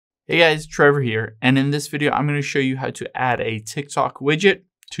Hey guys, Trevor here, and in this video I'm going to show you how to add a TikTok widget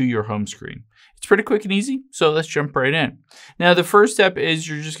to your home screen. It's pretty quick and easy, so let's jump right in. Now the first step is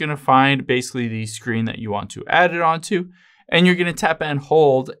you're just going to find basically the screen that you want to add it onto, and you're going to tap and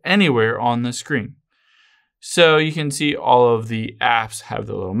hold anywhere on the screen. So you can see all of the apps have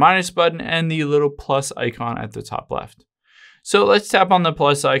the little minus button and the little plus icon at the top left. So let's tap on the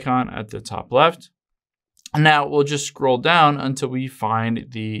plus icon at the top left. Now we'll just scroll down until we find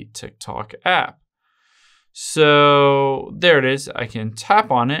the TikTok app. So there it is. I can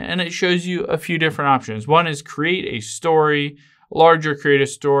tap on it and it shows you a few different options. One is create a story, larger create a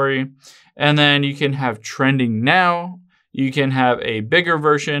story, and then you can have trending now. You can have a bigger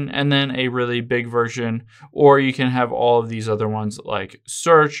version and then a really big version, or you can have all of these other ones like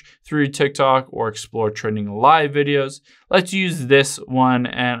search through TikTok or explore trending live videos. Let's use this one,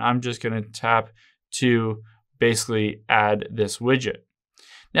 and I'm just going to tap to basically add this widget.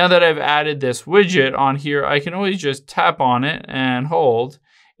 Now that I've added this widget on here, I can always just tap on it and hold.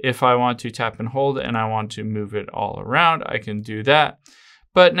 If I want to tap and hold and I want to move it all around, I can do that.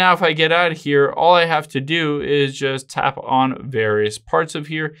 But now if I get out of here, all I have to do is just tap on various parts of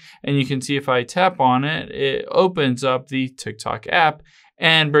here. And you can see if I tap on it, it opens up the TikTok app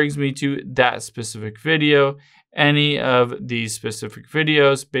and brings me to that specific video. Any of these specific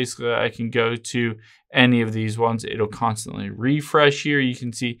videos, basically I can go to any of these ones. It'll constantly refresh here. You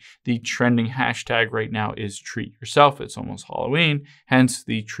can see the trending hashtag right now is treat yourself. It's almost Halloween, hence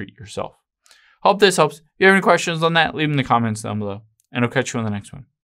the treat yourself. Hope this helps. If you have any questions on that, leave them in the comments down below, and I'll catch you on the next one.